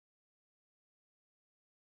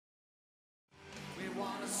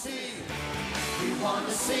want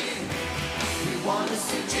to see. We want to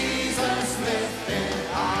see Jesus lifted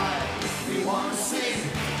high. We want to see.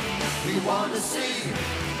 We want to see.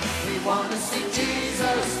 We want to see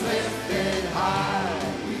Jesus lifted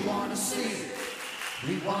high. We want to see.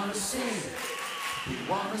 We want to see. We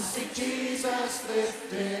want to see Jesus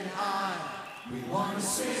lifted high. We want to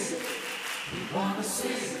see. We want to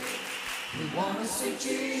see. We want to see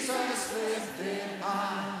Jesus lifted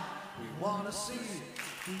high. We want to see.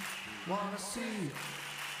 We want to see.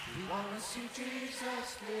 We want to see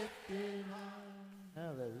Jesus lifted high.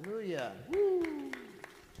 Hallelujah. Woo.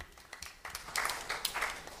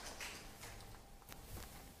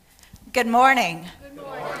 Good morning. Good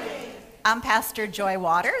morning. I'm Pastor Joy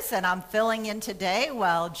Waters, and I'm filling in today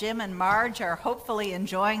while Jim and Marge are hopefully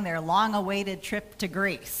enjoying their long-awaited trip to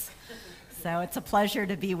Greece. So it's a pleasure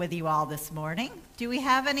to be with you all this morning. Do we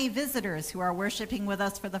have any visitors who are worshiping with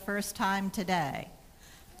us for the first time today?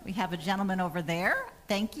 We have a gentleman over there.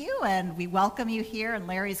 Thank you, and we welcome you here, and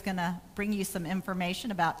Larry's going to bring you some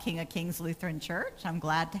information about King of Kings Lutheran Church. I'm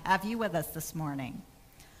glad to have you with us this morning.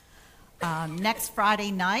 Next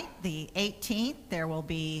Friday night, the 18th, there will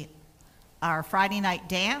be our Friday night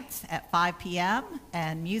dance at 5 p.m.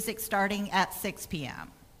 and music starting at 6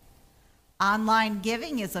 p.m. Online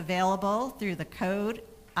giving is available through the code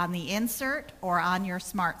on the insert or on your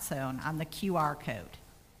smartphone on the QR code.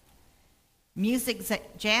 Music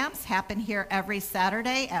jams happen here every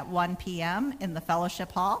Saturday at 1 p.m. in the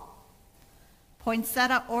fellowship hall.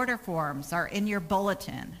 Poinsettia order forms are in your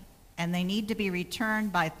bulletin, and they need to be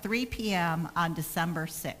returned by 3 p.m. on December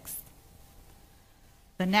 6th.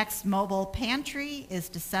 The next mobile pantry is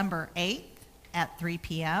December 8th at 3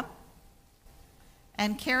 p.m.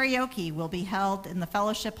 And karaoke will be held in the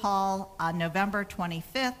fellowship hall on November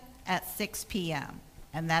 25th at 6 p.m.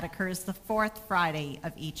 And that occurs the fourth Friday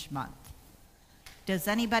of each month. Does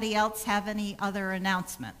anybody else have any other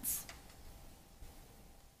announcements?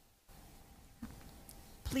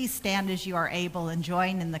 Please stand as you are able and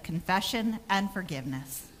join in the confession and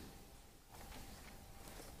forgiveness.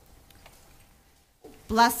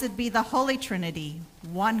 Blessed be the Holy Trinity,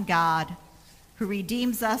 one God, who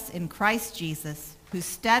redeems us in Christ Jesus, whose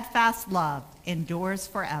steadfast love endures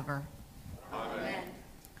forever. Amen.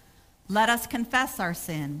 Let us confess our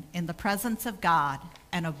sin in the presence of God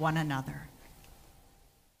and of one another.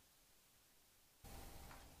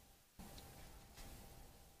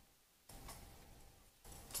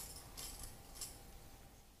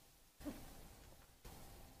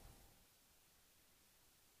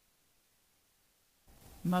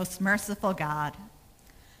 Most merciful God,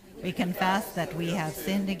 we confess that we have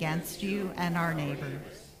sinned against you and our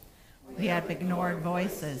neighbors. We have ignored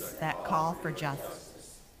voices that call for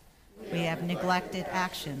justice. We have neglected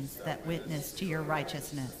actions that witness to your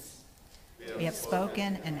righteousness. We have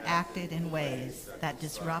spoken and acted in ways that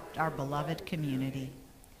disrupt our beloved community.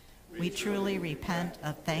 We truly repent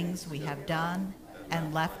of things we have done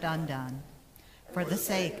and left undone. For the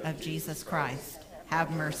sake of Jesus Christ,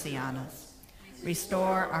 have mercy on us.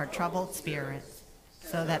 Restore our troubled spirits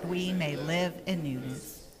so that we may live in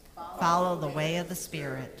newness, follow the way of the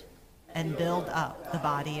Spirit, and build up the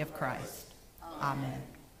body of Christ. Amen.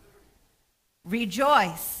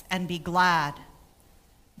 Rejoice and be glad.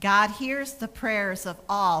 God hears the prayers of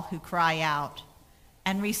all who cry out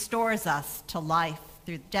and restores us to life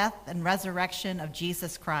through death and resurrection of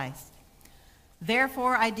Jesus Christ.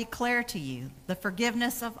 Therefore, I declare to you the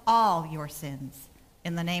forgiveness of all your sins.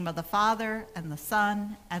 In the name of the Father, and the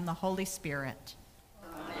Son, and the Holy Spirit.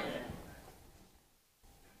 Amen.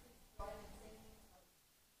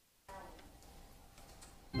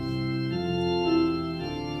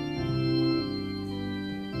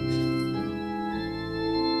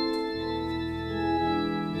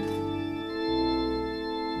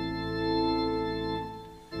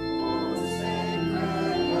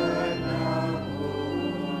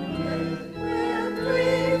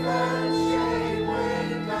 Shame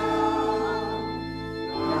way down,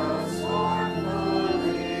 now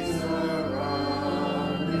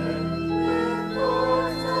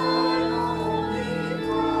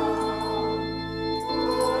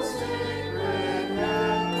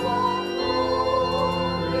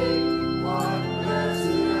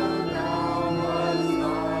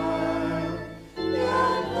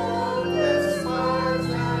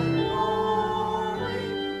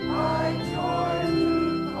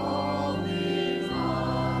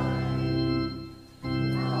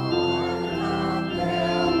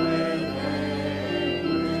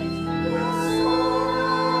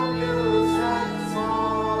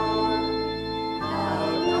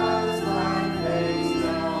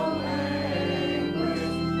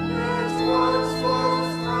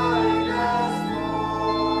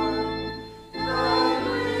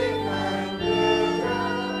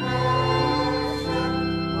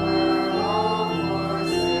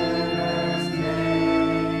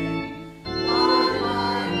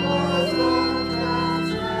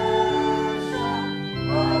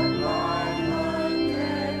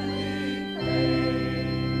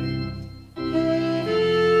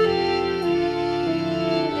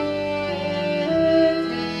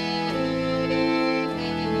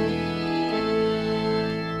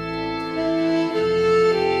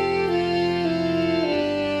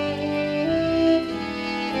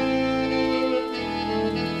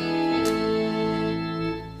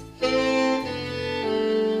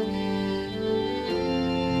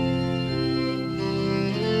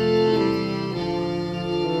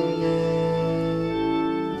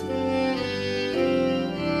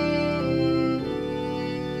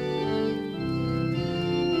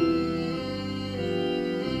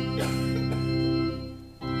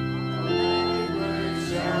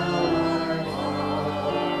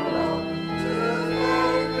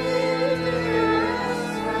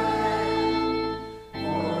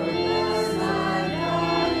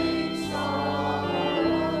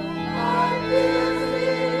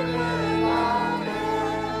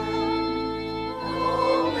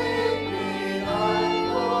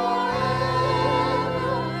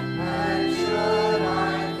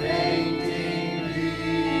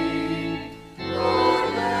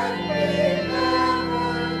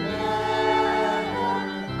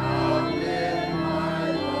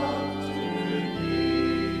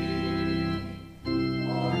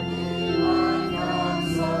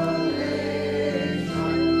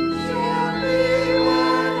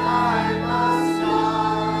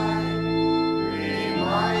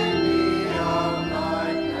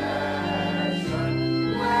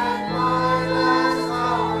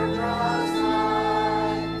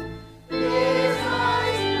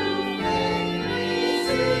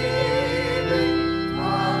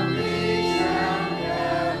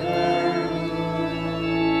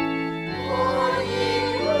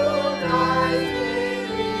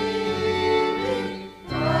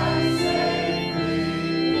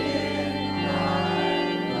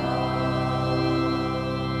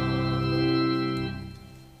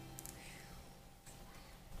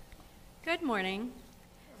Good morning.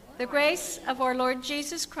 The grace of our Lord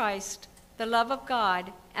Jesus Christ, the love of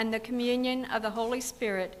God, and the communion of the Holy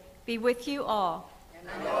Spirit be with you all.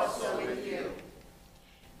 And also with you.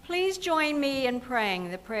 Please join me in praying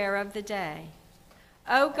the prayer of the day.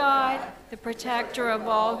 O God, the protector of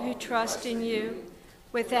all who trust in you,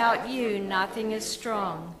 without you nothing is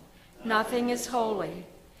strong, nothing is holy.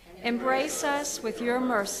 Embrace us with your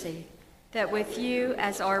mercy, that with you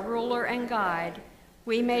as our ruler and guide,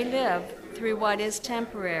 we may live through what is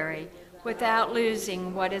temporary without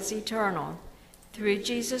losing what is eternal. Through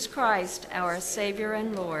Jesus Christ, our Savior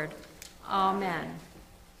and Lord. Amen.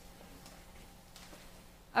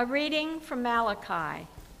 A reading from Malachi.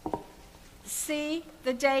 See,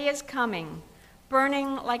 the day is coming,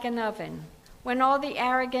 burning like an oven, when all the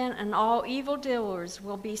arrogant and all evildoers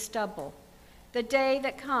will be stubble. The day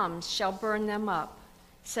that comes shall burn them up,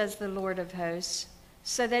 says the Lord of hosts,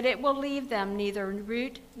 so that it will leave them neither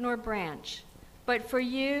root nor branch. But for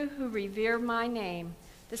you who revere my name,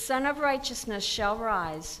 the Son of Righteousness shall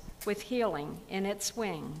rise with healing in its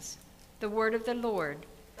wings. The word of the Lord.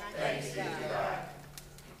 Thanks be to God.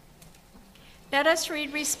 Let us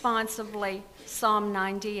read responsively Psalm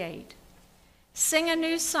 98. Sing a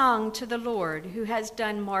new song to the Lord, who has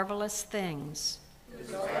done marvelous things.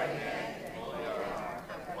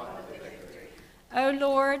 O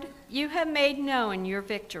Lord, you have made known your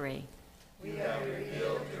victory. We have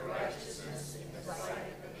revealed your righteousness in the sight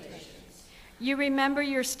of the nations. You remember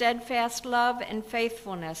your steadfast love and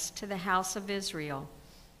faithfulness to the house of Israel.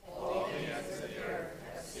 All the ends of the earth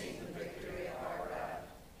have seen the victory of our God.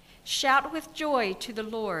 Shout with joy to the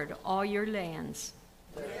Lord, all your lands.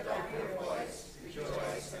 Lift up your voice,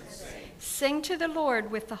 rejoice and sing. Sing to the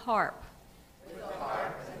Lord with the harp, With the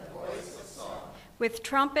harp and the voice of song. with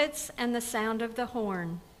trumpets and the sound of the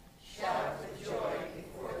horn. Shout with joy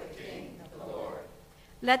before the King, the Lord.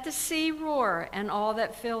 Let the sea roar and all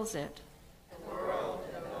that fills it. The world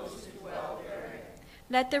and those who dwell therein.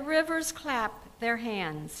 Let the rivers clap their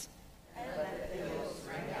hands. And let the hills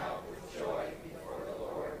ring out with joy before the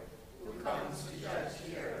Lord, who comes to judge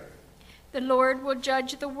the earth. The Lord will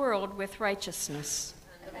judge the world with righteousness.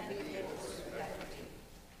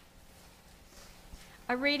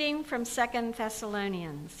 A reading from 2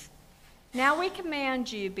 Thessalonians. Now we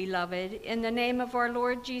command you, beloved, in the name of our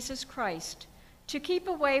Lord Jesus Christ, to keep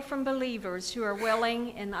away from believers who are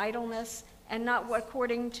willing in idleness and not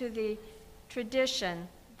according to the tradition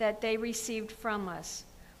that they received from us.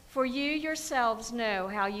 For you yourselves know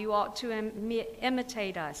how you ought to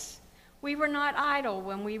imitate us. We were not idle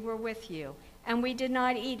when we were with you, and we did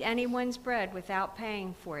not eat anyone's bread without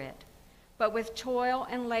paying for it. But with toil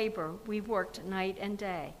and labor we worked night and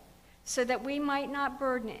day, so that we might not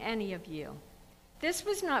burden any of you. This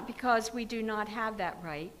was not because we do not have that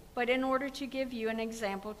right, but in order to give you an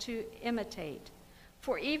example to imitate.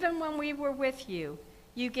 For even when we were with you,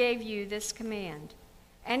 you gave you this command: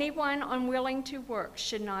 anyone unwilling to work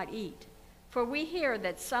should not eat. For we hear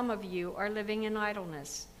that some of you are living in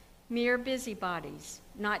idleness, mere busybodies,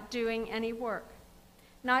 not doing any work.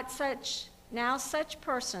 Now such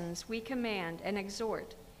persons we command and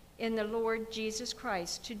exhort in the Lord Jesus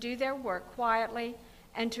Christ to do their work quietly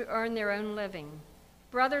and to earn their own living.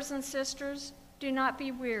 Brothers and sisters, do not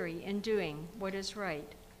be weary in doing what is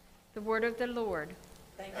right. The word of the Lord.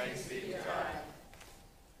 Thanks be to God.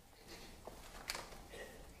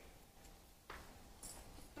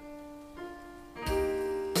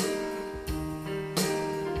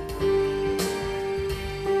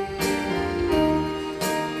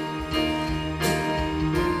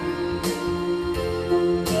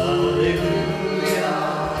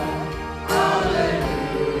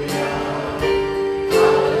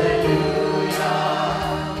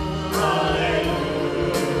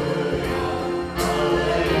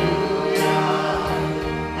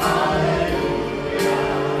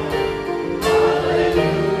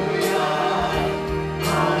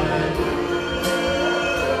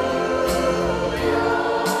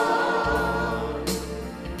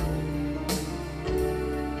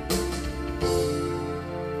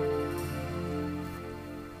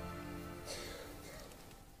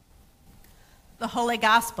 The Holy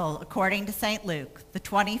Gospel according to St. Luke, the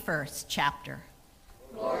 21st chapter.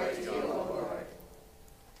 Glory to you, O Lord.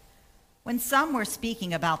 When some were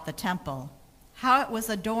speaking about the temple, how it was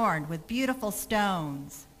adorned with beautiful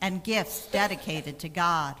stones and gifts dedicated to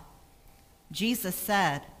God, Jesus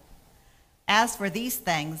said, "As for these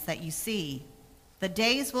things that you see, the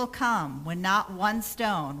days will come when not one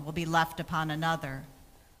stone will be left upon another.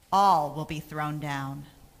 All will be thrown down."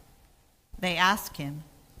 They asked him,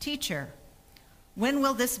 "Teacher, when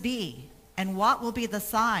will this be, and what will be the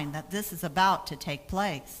sign that this is about to take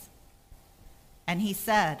place?" And he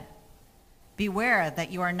said, "Beware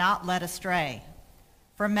that you are not led astray.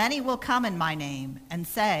 For many will come in my name and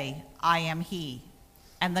say, 'I am he,'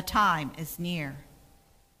 and the time is near.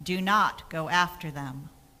 Do not go after them.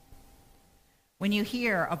 When you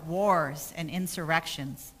hear of wars and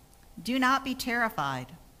insurrections, do not be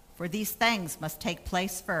terrified, for these things must take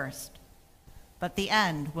place first, but the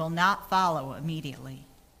end will not follow immediately."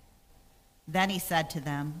 Then he said to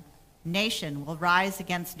them, "Nation will rise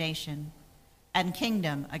against nation, and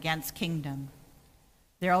kingdom against kingdom.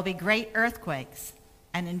 There will be great earthquakes,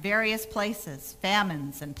 and in various places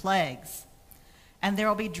famines and plagues, and there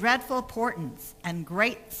will be dreadful portents and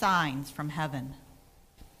great signs from heaven.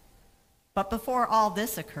 But before all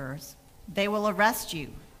this occurs, they will arrest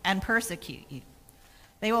you and persecute you.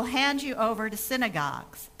 They will hand you over to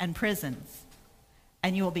synagogues and prisons,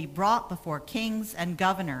 and you will be brought before kings and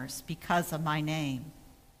governors because of my name.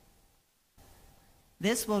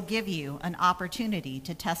 This will give you an opportunity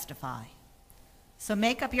to testify. So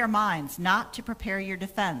make up your minds not to prepare your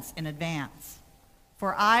defense in advance,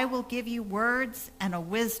 for I will give you words and a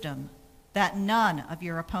wisdom that none of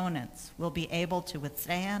your opponents will be able to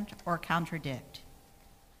withstand or contradict.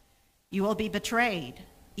 You will be betrayed,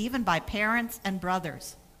 even by parents and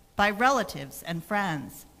brothers, by relatives and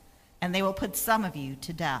friends, and they will put some of you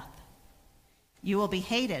to death. You will be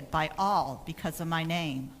hated by all because of my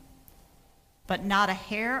name, but not a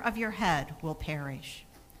hair of your head will perish.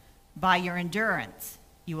 By your endurance,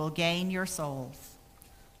 you will gain your souls.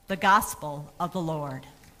 The gospel of the Lord.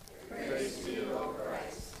 Praise to you, O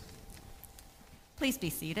Christ. Please be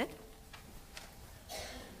seated.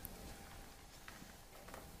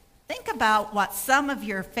 Think about what some of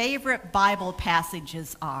your favorite Bible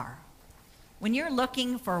passages are. When you're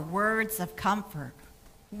looking for words of comfort,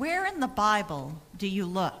 where in the Bible do you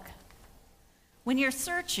look? When you're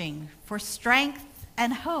searching for strength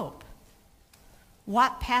and hope,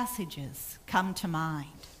 what passages come to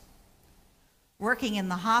mind? Working in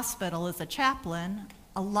the hospital as a chaplain,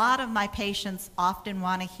 a lot of my patients often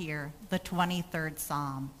want to hear the 23rd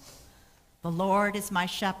Psalm. "The Lord is my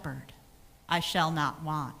shepherd, I shall not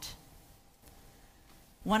want."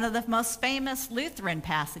 One of the most famous Lutheran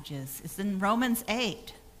passages is in Romans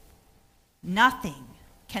 8. "Nothing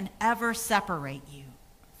can ever separate you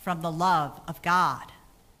from the love of God."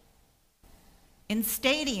 In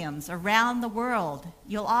stadiums around the world,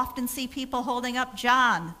 you'll often see people holding up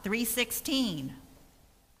John 3:16.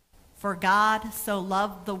 "For God so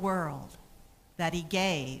loved the world that he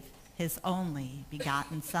gave his only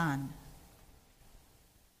begotten Son."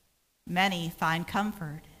 Many find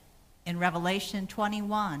comfort in Revelation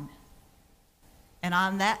 21. "And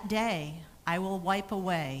on that day I will wipe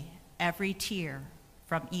away every tear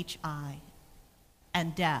from each eye,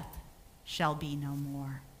 and death shall be no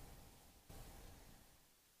more."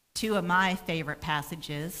 Two of my favorite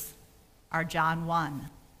passages are John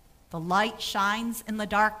 1, "The light shines in the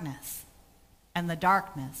darkness, and the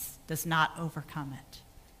darkness does not overcome it."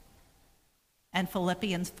 And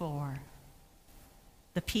Philippians 4,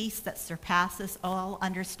 "The peace that surpasses all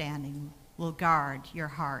understanding will guard your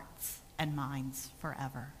hearts and minds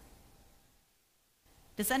forever."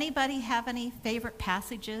 Does anybody have any favorite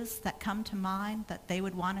passages that come to mind that they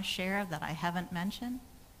would want to share that I haven't mentioned?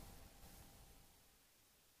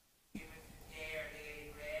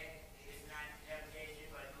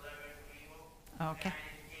 Okay.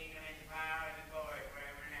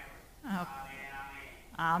 Oh.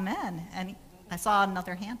 Amen. And I saw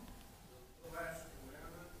another hand.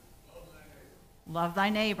 Love thy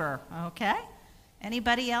neighbor. Okay.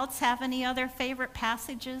 Anybody else have any other favorite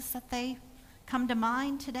passages that they come to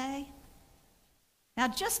mind today? Now,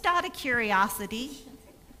 just out of curiosity,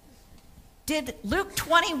 did Luke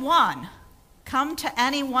 21 come to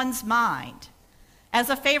anyone's mind as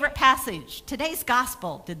a favorite passage? Today's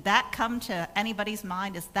gospel, did that come to anybody's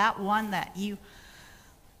mind? Is that one that you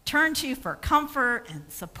turn to for comfort and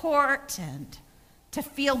support and to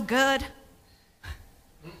feel good?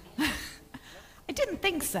 I didn't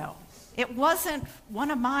think so. It wasn't one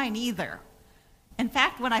of mine either. In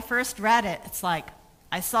fact, when I first read it, it's like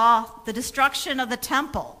I saw the destruction of the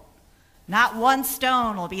temple. Not one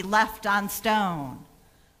stone will be left on stone.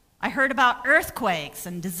 I heard about earthquakes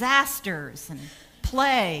and disasters and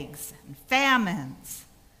plagues and famines,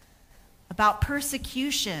 about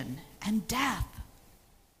persecution and death.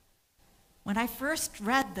 When I first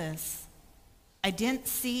read this, I didn't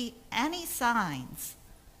see any signs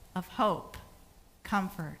of hope,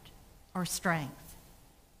 comfort, or strength.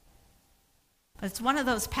 But it's one of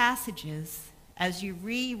those passages, as you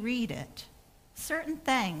reread it, certain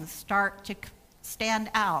things start to stand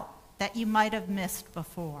out that you might have missed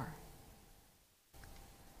before.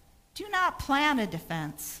 Do not plan a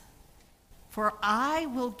defense, for I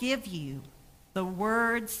will give you the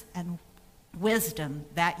words and wisdom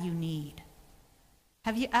that you need.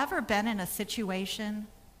 Have you ever been in a situation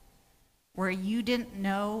where you didn't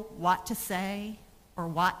know what to say or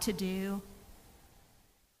what to do,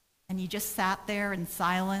 and you just sat there in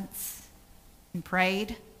silence and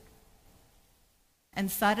prayed, and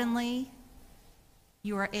suddenly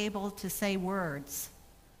you were able to say words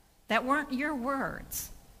that weren't your words,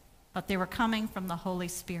 but they were coming from the Holy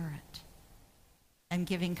Spirit and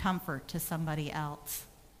giving comfort to somebody else?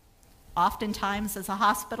 Oftentimes, as a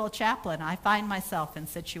hospital chaplain, I find myself in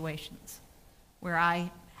situations where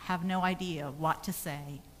I have no idea what to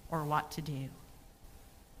say or what to do.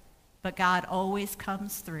 But God always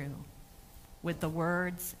comes through with the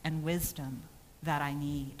words and wisdom that I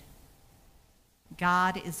need.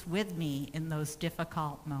 God is with me in those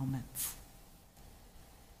difficult moments.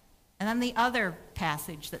 And then the other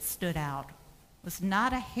passage that stood out was,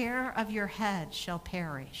 not a hair of your head shall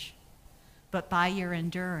perish, but by your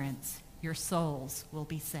endurance your souls will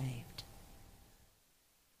be saved.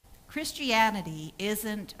 Christianity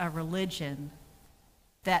isn't a religion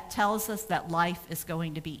that tells us that life is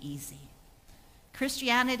going to be easy.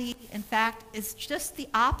 Christianity, in fact, is just the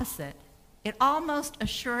opposite. It almost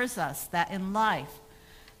assures us that in life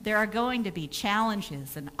there are going to be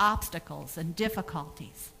challenges and obstacles and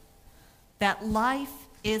difficulties, that life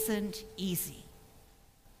isn't easy.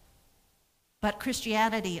 But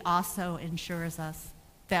Christianity also ensures us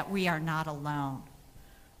that we are not alone.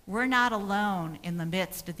 We're not alone in the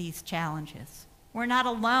midst of these challenges. We're not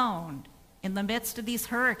alone in the midst of these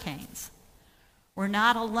hurricanes. We're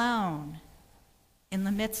not alone in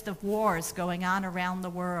the midst of wars going on around the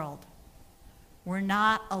world. We're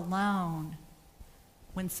not alone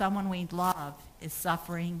when someone we love is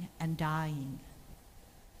suffering and dying.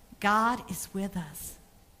 God is with us,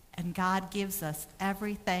 and God gives us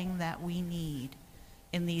everything that we need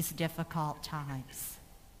in these difficult times.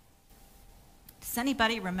 Does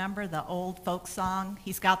anybody remember the old folk song,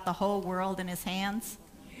 "He's got the whole world in his hands"?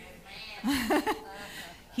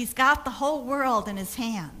 He's got the whole world in his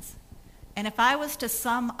hands. And if I was to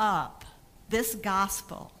sum up this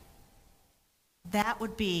gospel, that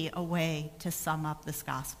would be a way to sum up this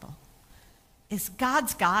gospel, is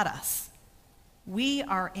God's got us. We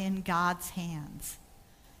are in God's hands,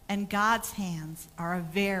 and God's hands are a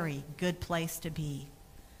very good place to be.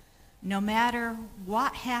 No matter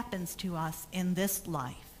what happens to us in this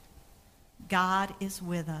life, God is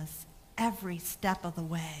with us every step of the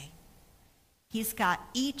way. He's got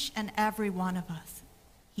each and every one of us.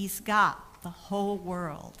 He's got the whole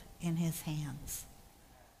world in his hands.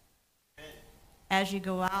 As you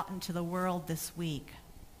go out into the world this week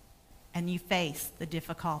and you face the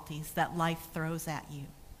difficulties that life throws at you,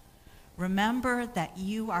 remember that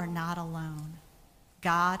you are not alone.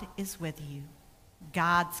 God is with you.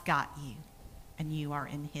 God's got you, and you are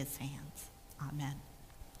in his hands. Amen.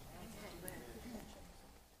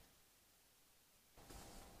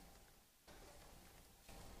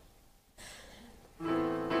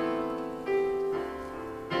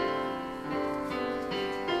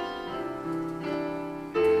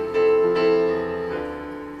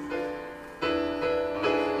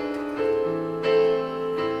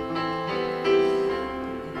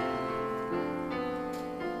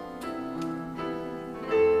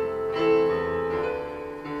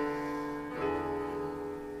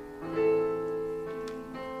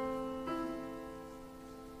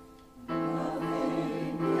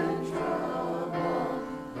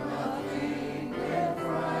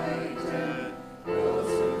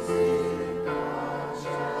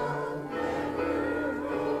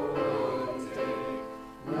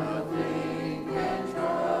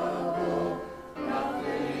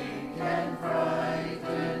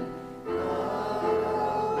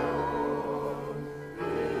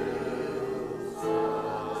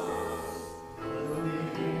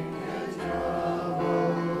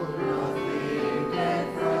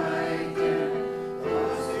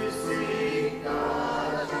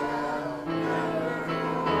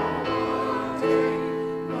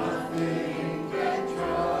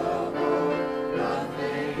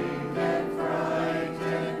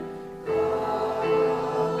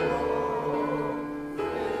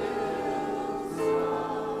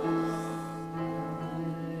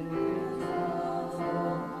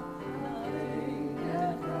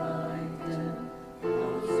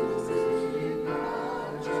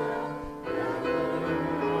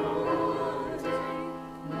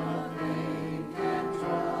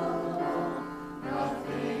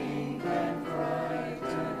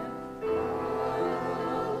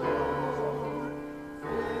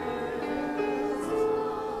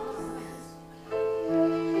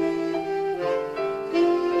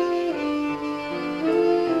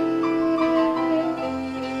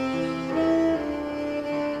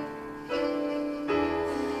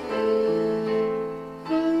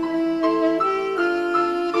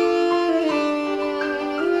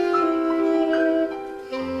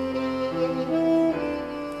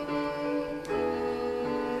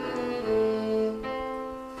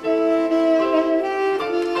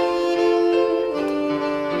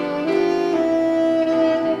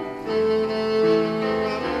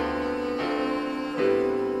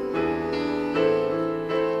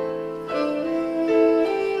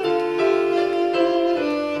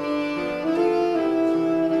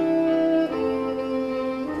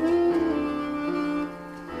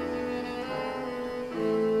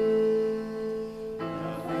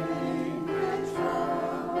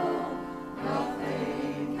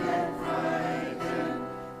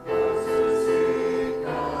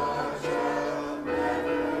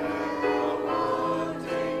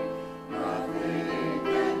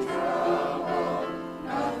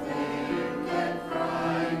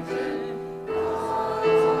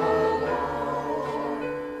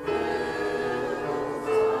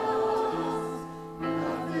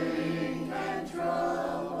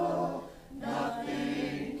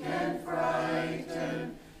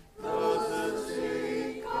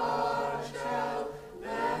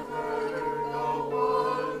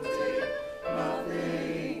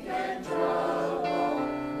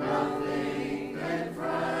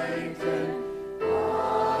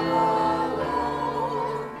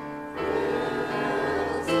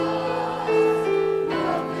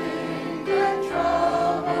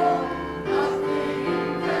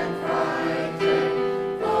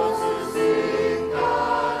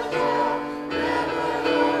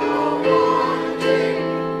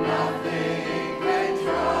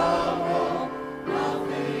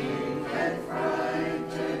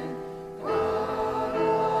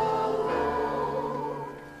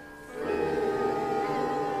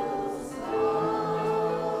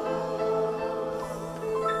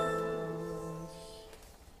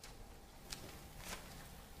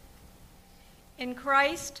 In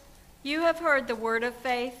Christ, you have heard the word of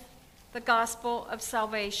faith, the gospel of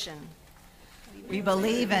salvation. We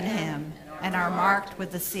believe in him and are marked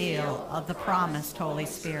with the seal of the promised Holy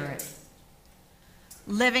Spirit.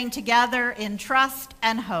 Living together in trust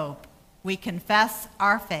and hope, we confess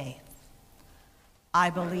our faith. I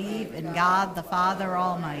believe in God the Father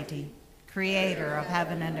Almighty, creator of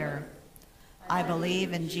heaven and earth. I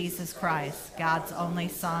believe in Jesus Christ, God's only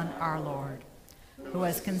Son, our Lord, who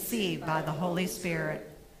was conceived by the Holy Spirit,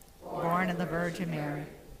 born of the Virgin Mary,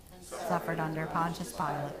 suffered under Pontius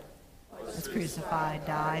Pilate, was crucified,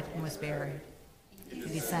 died, and was buried. He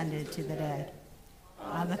descended to the dead.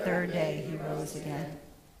 On the third day he rose again.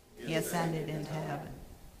 He ascended into heaven.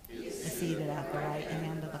 He is seated at the right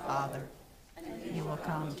hand of the Father. He will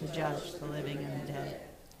come to judge the living and the dead.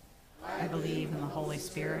 I believe in the Holy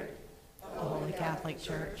Spirit, the Holy Catholic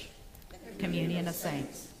Church, communion of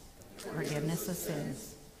saints, forgiveness of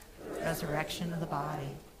sins, resurrection of the body,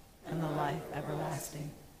 and the life everlasting.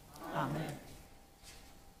 Amen.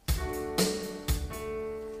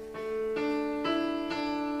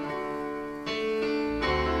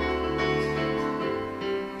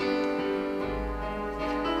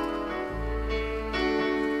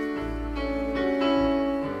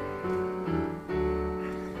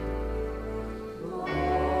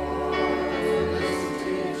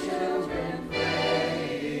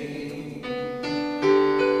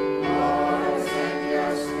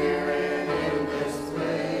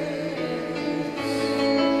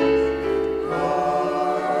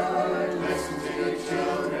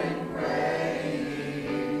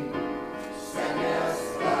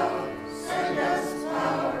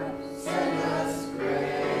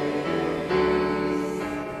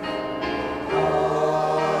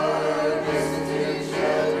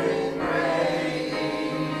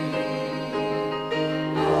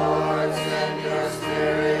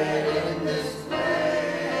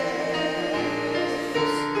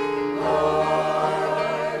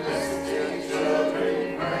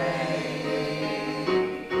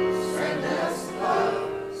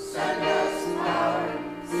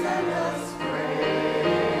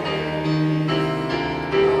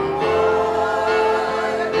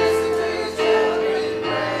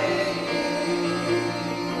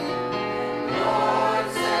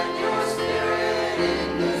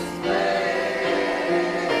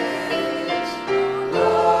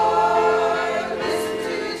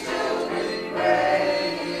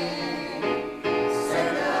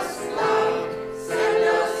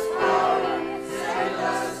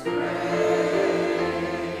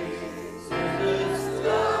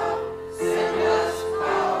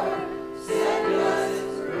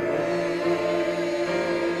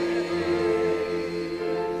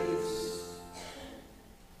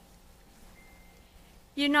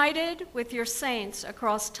 United with your saints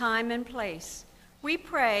across time and place, we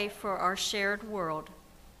pray for our shared world.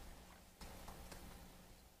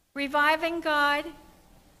 Reviving God,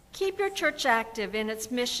 keep your church active in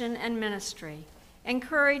its mission and ministry.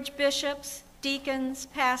 Encourage bishops, deacons,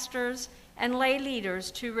 pastors, and lay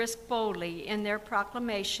leaders to risk boldly in their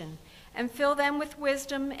proclamation and fill them with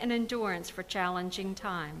wisdom and endurance for challenging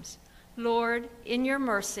times. Lord, in your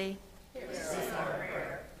mercy, hear our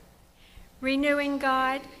prayer. Renewing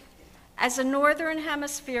God, as the northern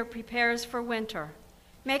hemisphere prepares for winter,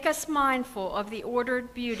 make us mindful of the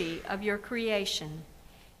ordered beauty of your creation.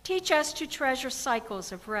 Teach us to treasure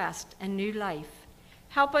cycles of rest and new life.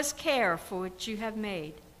 Help us care for what you have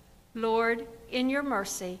made. Lord, in your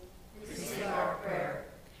mercy, receive our prayer.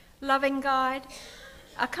 Loving God,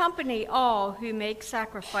 accompany all who make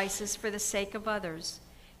sacrifices for the sake of others.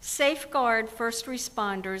 Safeguard first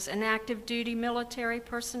responders and active duty military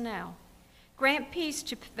personnel. Grant peace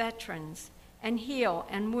to veterans and heal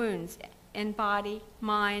and wounds in body,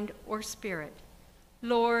 mind, or spirit.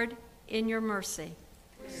 Lord, in your mercy,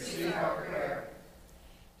 receive our prayer.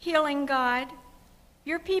 Healing God,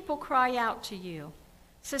 your people cry out to you.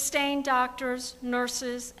 Sustain doctors,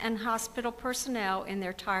 nurses, and hospital personnel in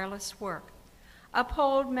their tireless work.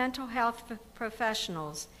 Uphold mental health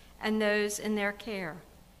professionals and those in their care.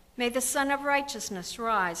 May the Sun of Righteousness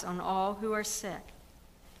rise on all who are sick,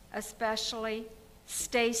 especially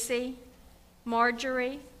Stacy,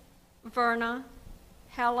 Marjorie, Verna,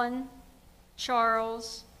 Helen,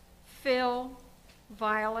 Charles, Phil,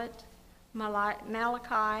 Violet,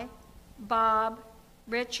 Malachi, Bob,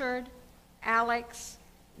 Richard, Alex,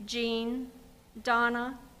 Jean,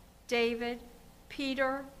 Donna, David,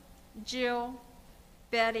 Peter, Jill,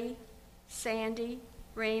 Betty, Sandy,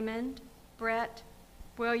 Raymond, Brett,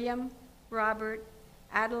 William, Robert,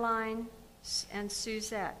 Adeline, and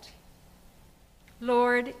Suzette.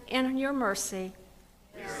 Lord, in your mercy,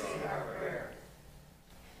 receive our prayer.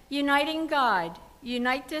 Uniting God,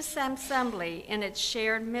 unite this assembly in its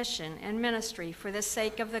shared mission and ministry for the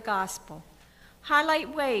sake of the gospel.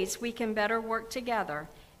 Highlight ways we can better work together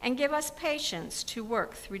and give us patience to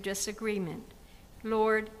work through disagreement.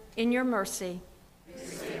 Lord, in your mercy,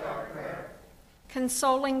 Receive our prayer.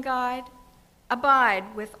 Consoling God,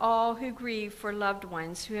 abide with all who grieve for loved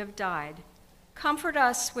ones who have died. Comfort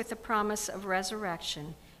us with the promise of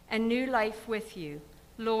resurrection and new life with you.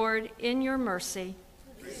 Lord, in your mercy,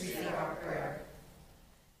 Receive our prayer.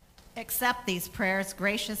 Accept these prayers,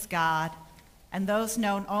 gracious God, and those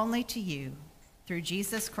known only to you, through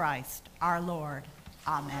Jesus Christ, our Lord.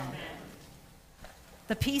 Amen.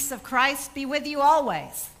 The peace of Christ be with you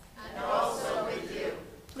always. And also with you.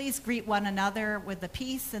 Please greet one another with the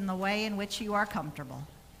peace in the way in which you are comfortable.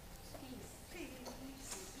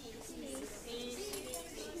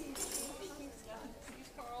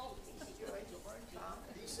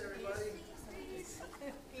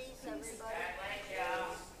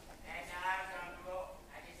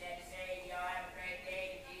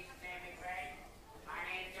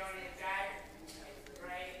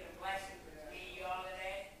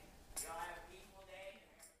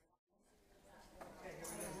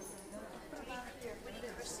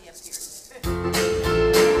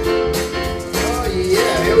 Thank you.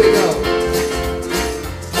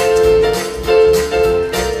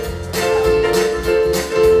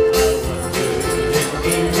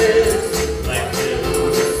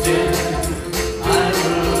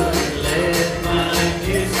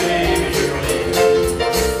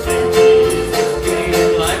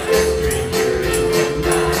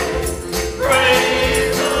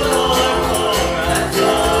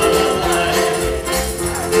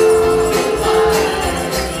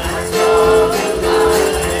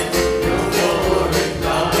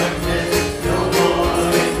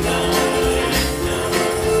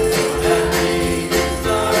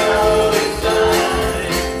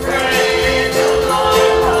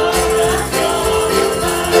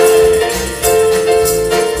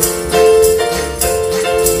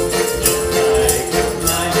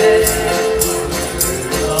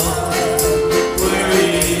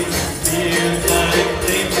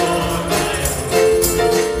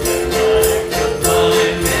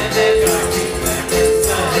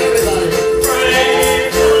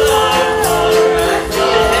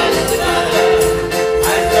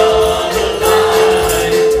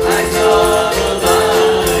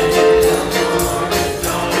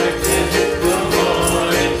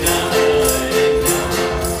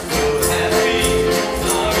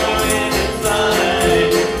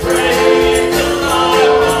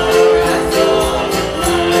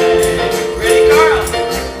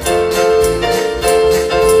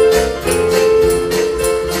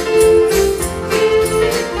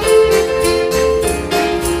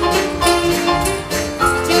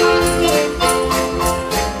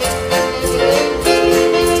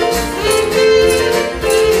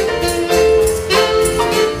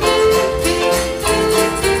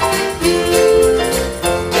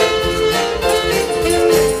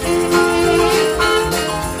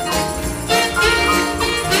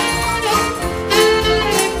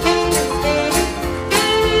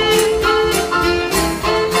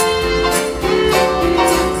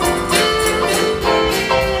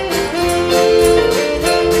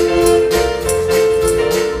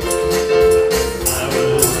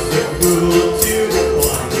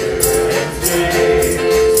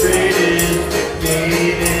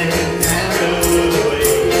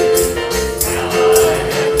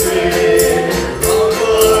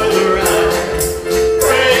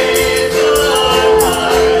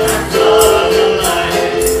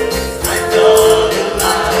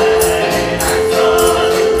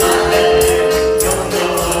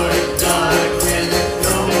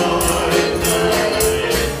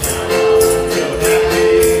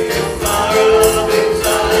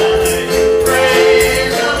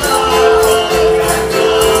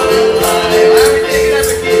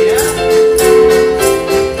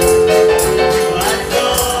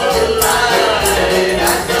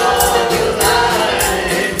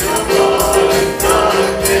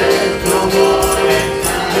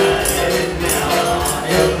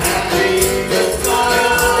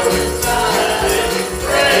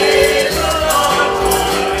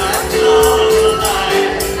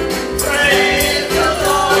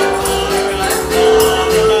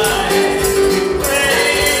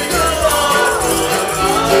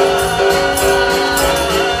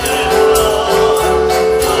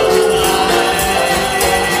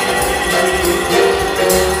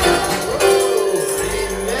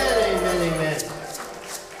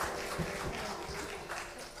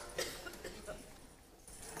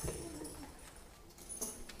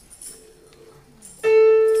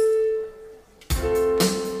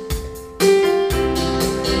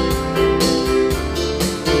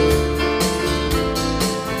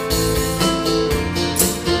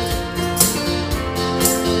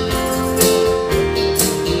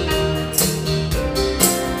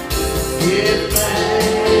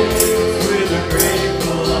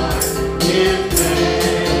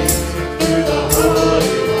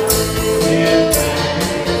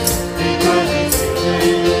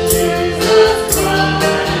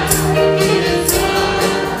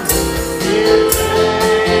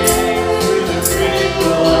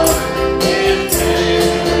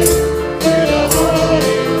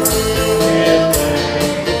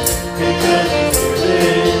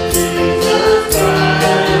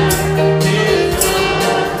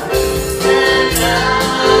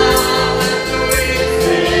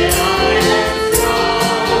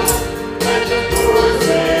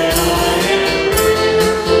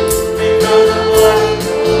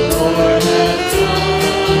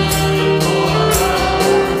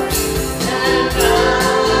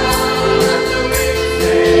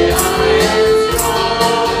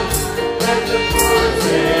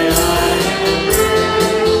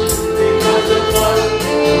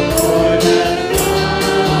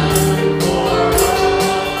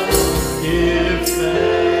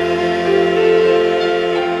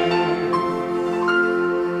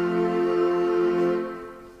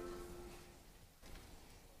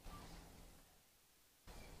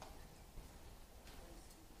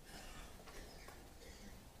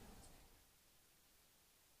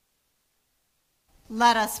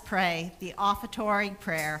 Let us pray the offertory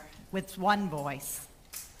prayer with one voice.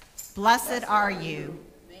 Blessed are you,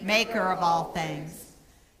 maker of all things,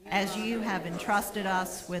 as you have entrusted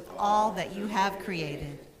us with all that you have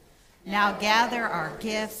created. Now gather our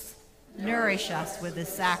gifts, nourish us with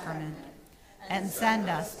this sacrament, and send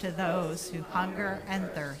us to those who hunger and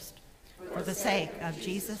thirst, for the sake of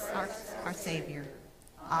Jesus our Savior.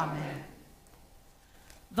 Amen.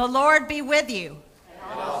 The Lord be with you.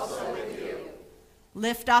 And also with you.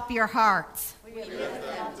 Lift up your hearts. We lift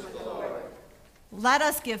them to the Lord. Let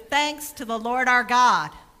us give thanks to the Lord our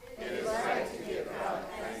God. It is right to give God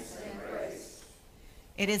thanks and praise.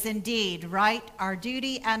 It is indeed right, our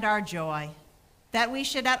duty and our joy, that we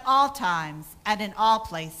should at all times and in all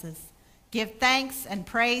places give thanks and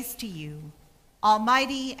praise to you,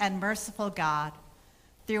 Almighty and merciful God,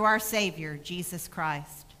 through our Savior, Jesus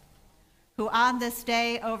Christ, who on this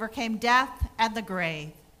day overcame death and the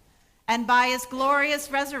grave, and by his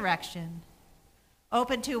glorious resurrection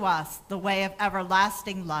opened to us the way of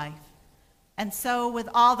everlasting life. And so with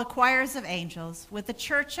all the choirs of angels, with the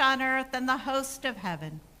church on earth and the host of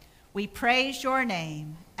heaven, we praise your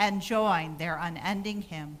name and join their unending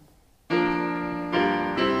hymn.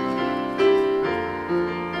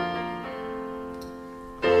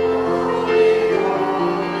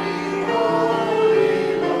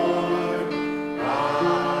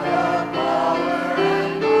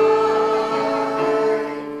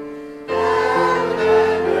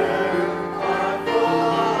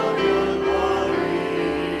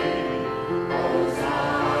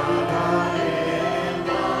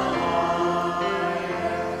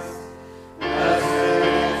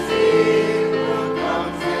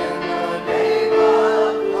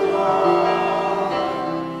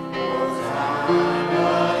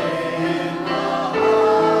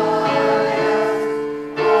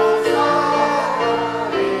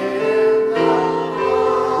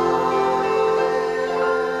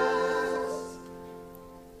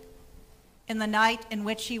 In the night in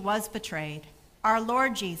which he was betrayed, our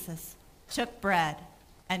Lord Jesus took bread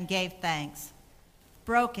and gave thanks,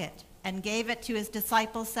 broke it, and gave it to his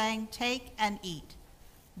disciples, saying, "Take and eat.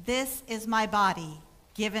 This is my body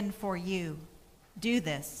given for you. Do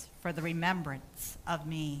this for the remembrance of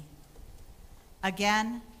me."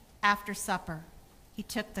 Again, after supper, he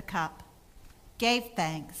took the cup, gave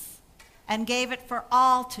thanks, and gave it for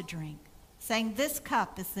all to drink, saying, "This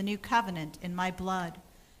cup is the new covenant in my blood,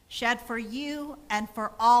 shed for you and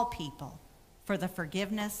for all people for the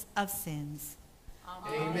forgiveness of sins."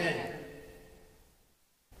 Amen.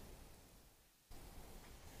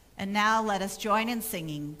 And now let us join in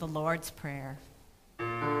singing the Lord's Prayer.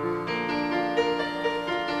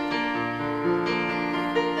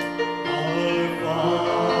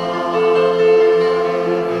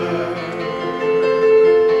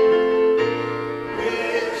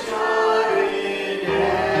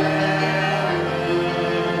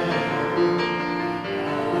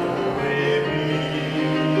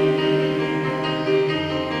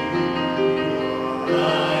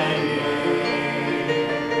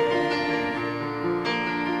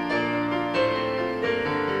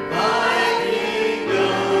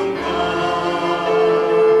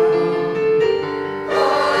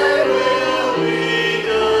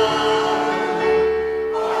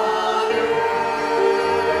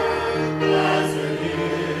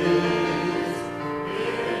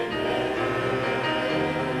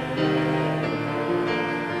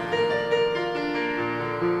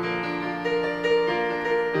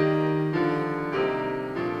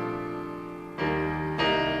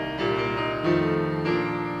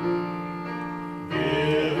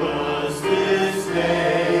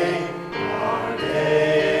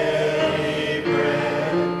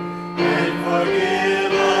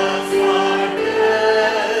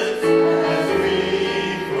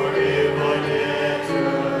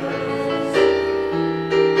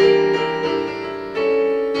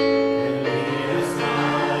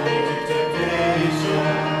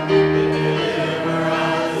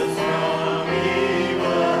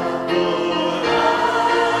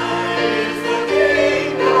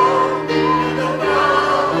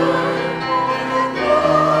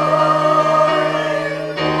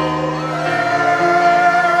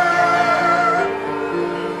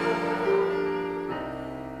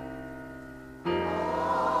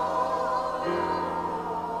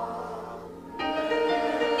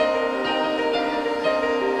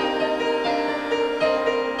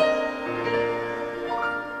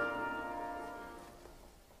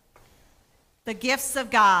 The gifts of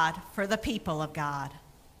God for the people of God.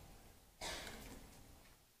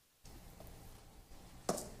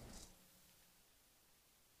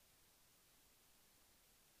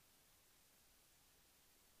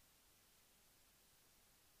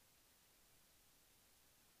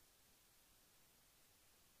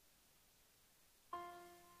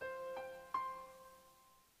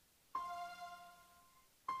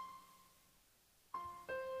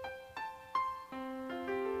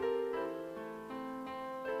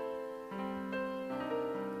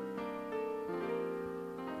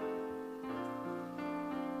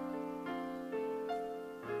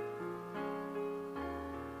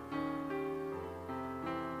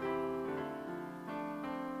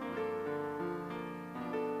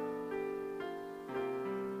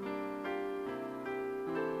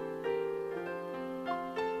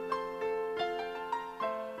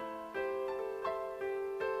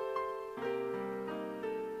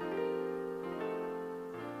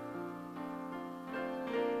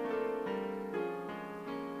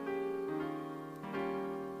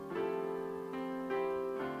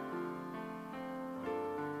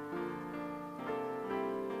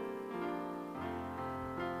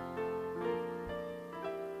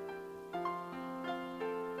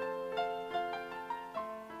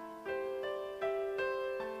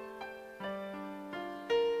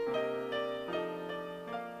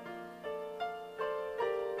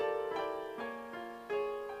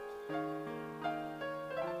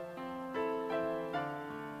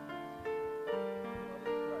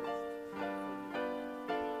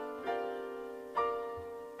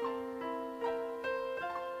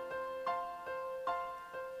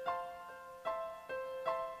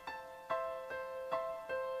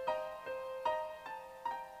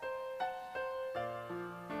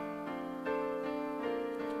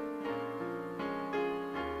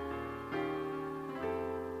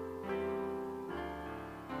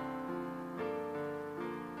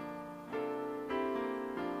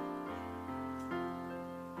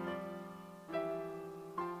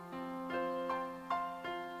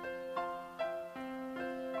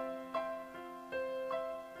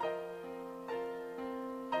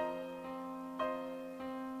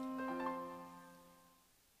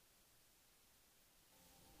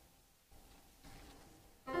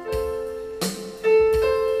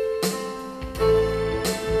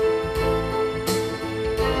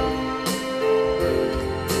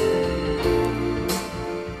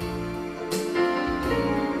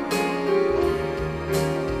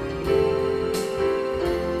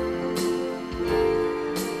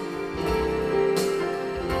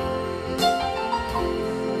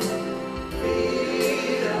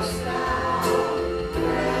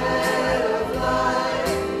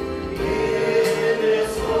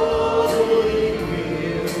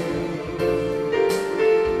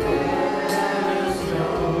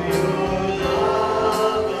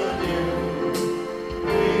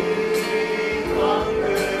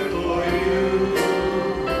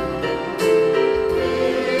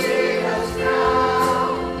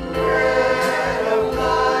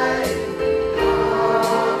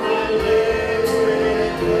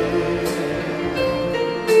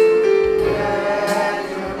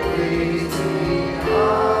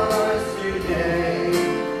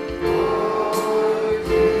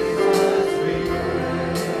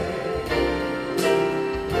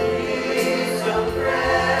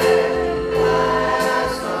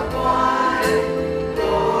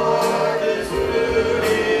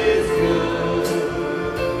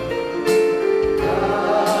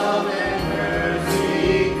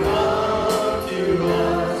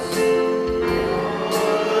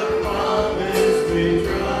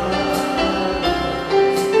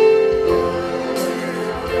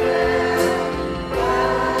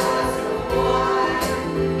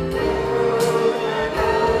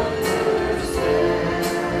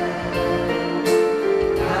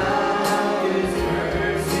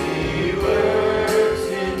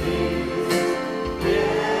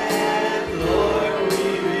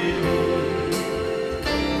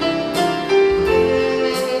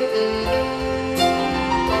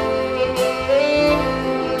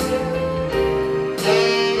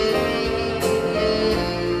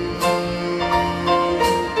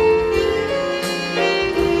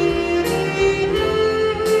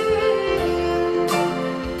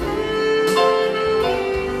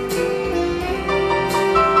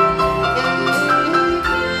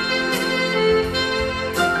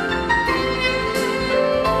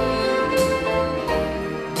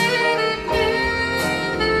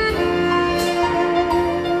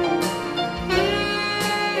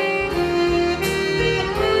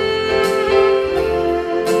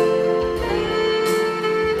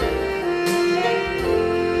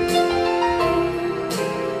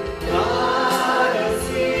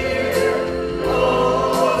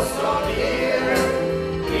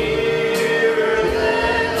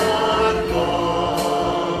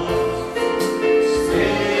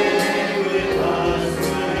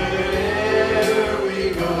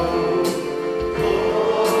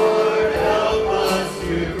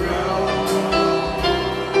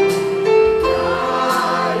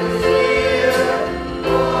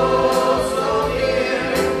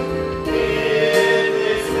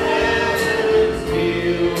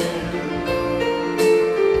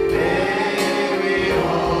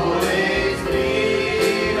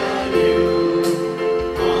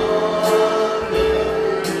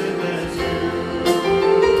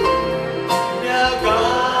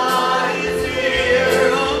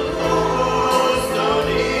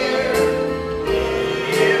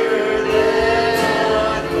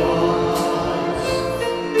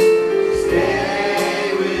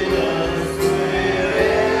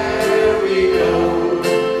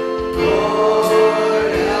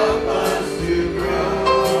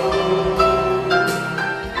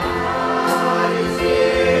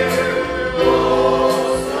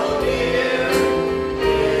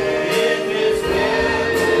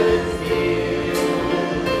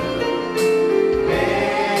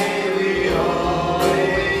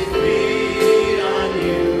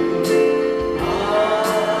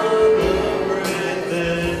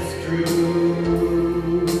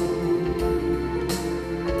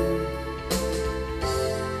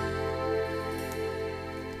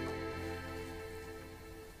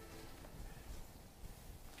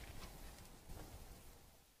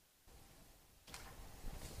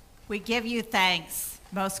 We give you thanks,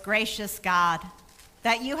 most gracious God,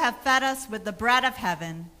 that you have fed us with the bread of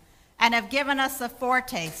heaven and have given us a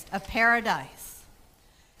foretaste of paradise.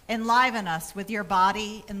 Enliven us with your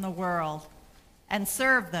body in the world and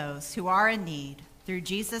serve those who are in need through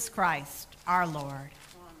Jesus Christ, our Lord.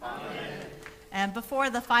 Amen. And before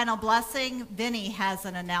the final blessing, Vinny has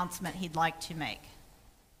an announcement he'd like to make.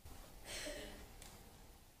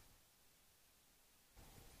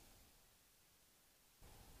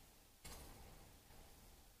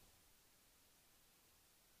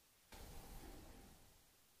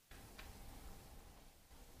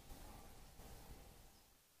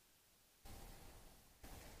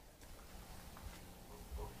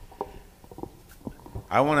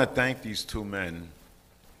 I want to thank these two men,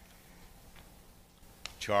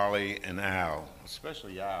 Charlie and Al,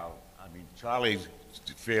 especially Al. I mean, Charlie's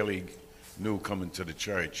fairly new coming to the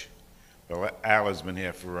church, but Al has been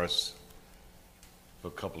here for us for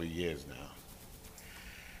a couple of years now.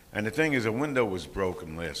 And the thing is, a window was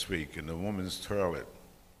broken last week in the women's toilet.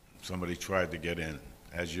 Somebody tried to get in.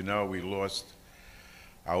 As you know, we lost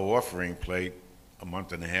our offering plate a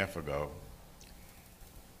month and a half ago.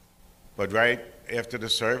 But right after the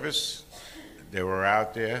service, they were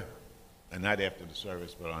out there, and not after the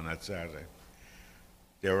service, but on that Saturday.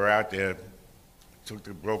 They were out there, took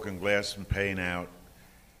the broken glass and pane out,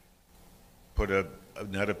 put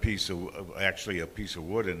another piece of, actually a piece of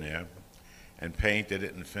wood in there, and painted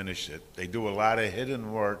it and finished it. They do a lot of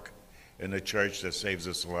hidden work in the church that saves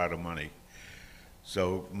us a lot of money.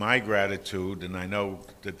 So my gratitude, and I know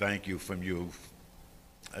to thank you from you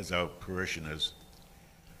as our parishioners,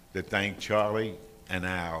 to thank Charlie and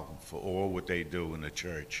Al for all what they do in the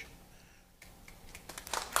church.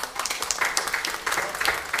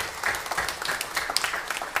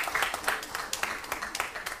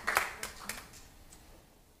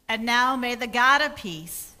 And now may the God of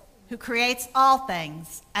peace, who creates all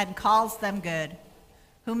things and calls them good,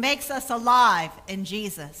 who makes us alive in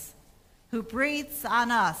Jesus, who breathes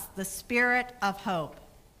on us the spirit of hope,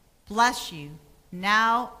 bless you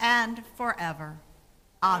now and forever.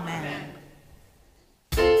 Amen. Amen.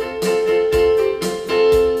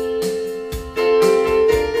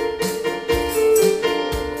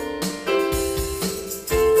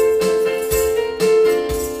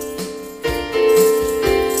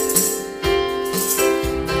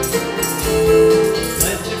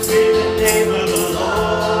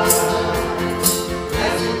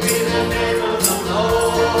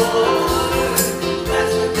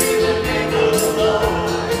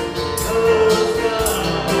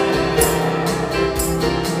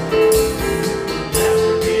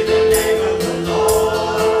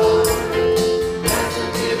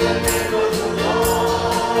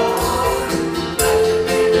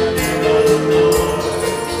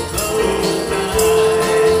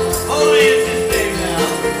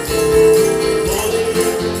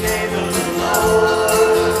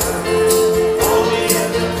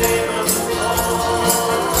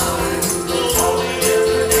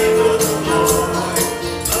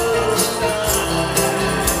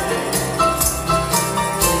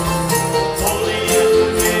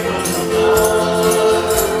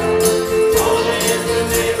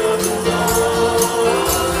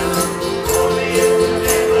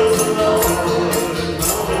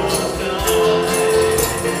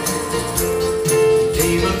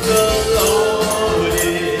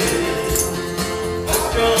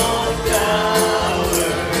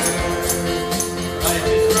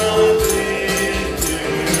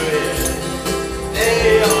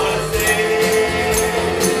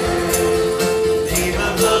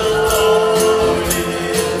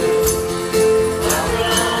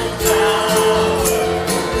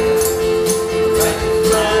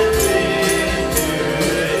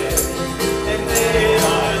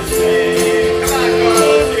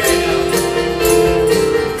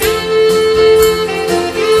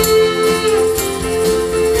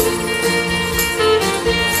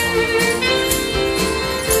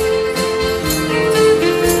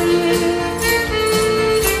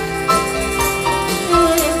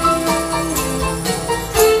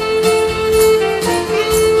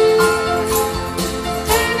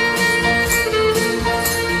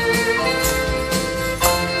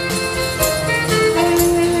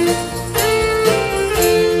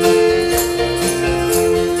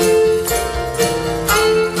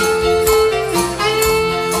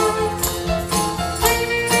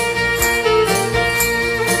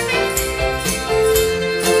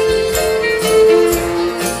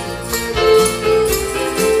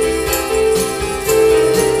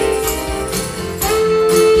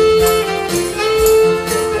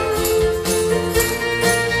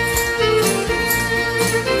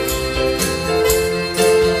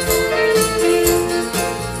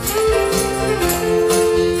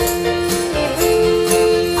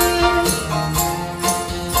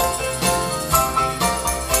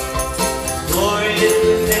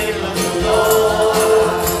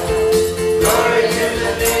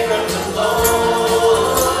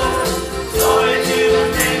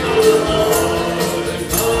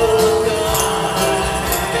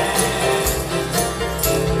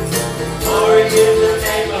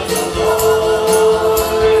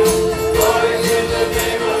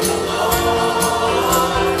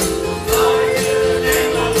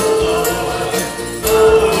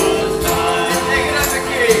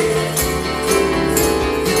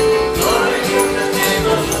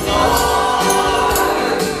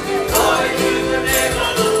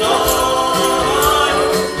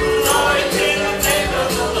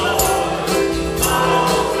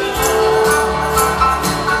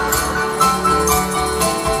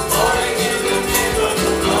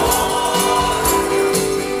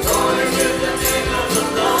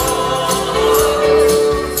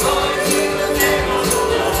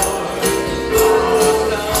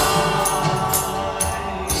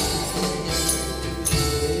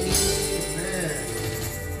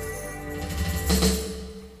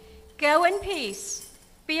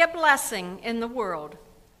 blessing in the world.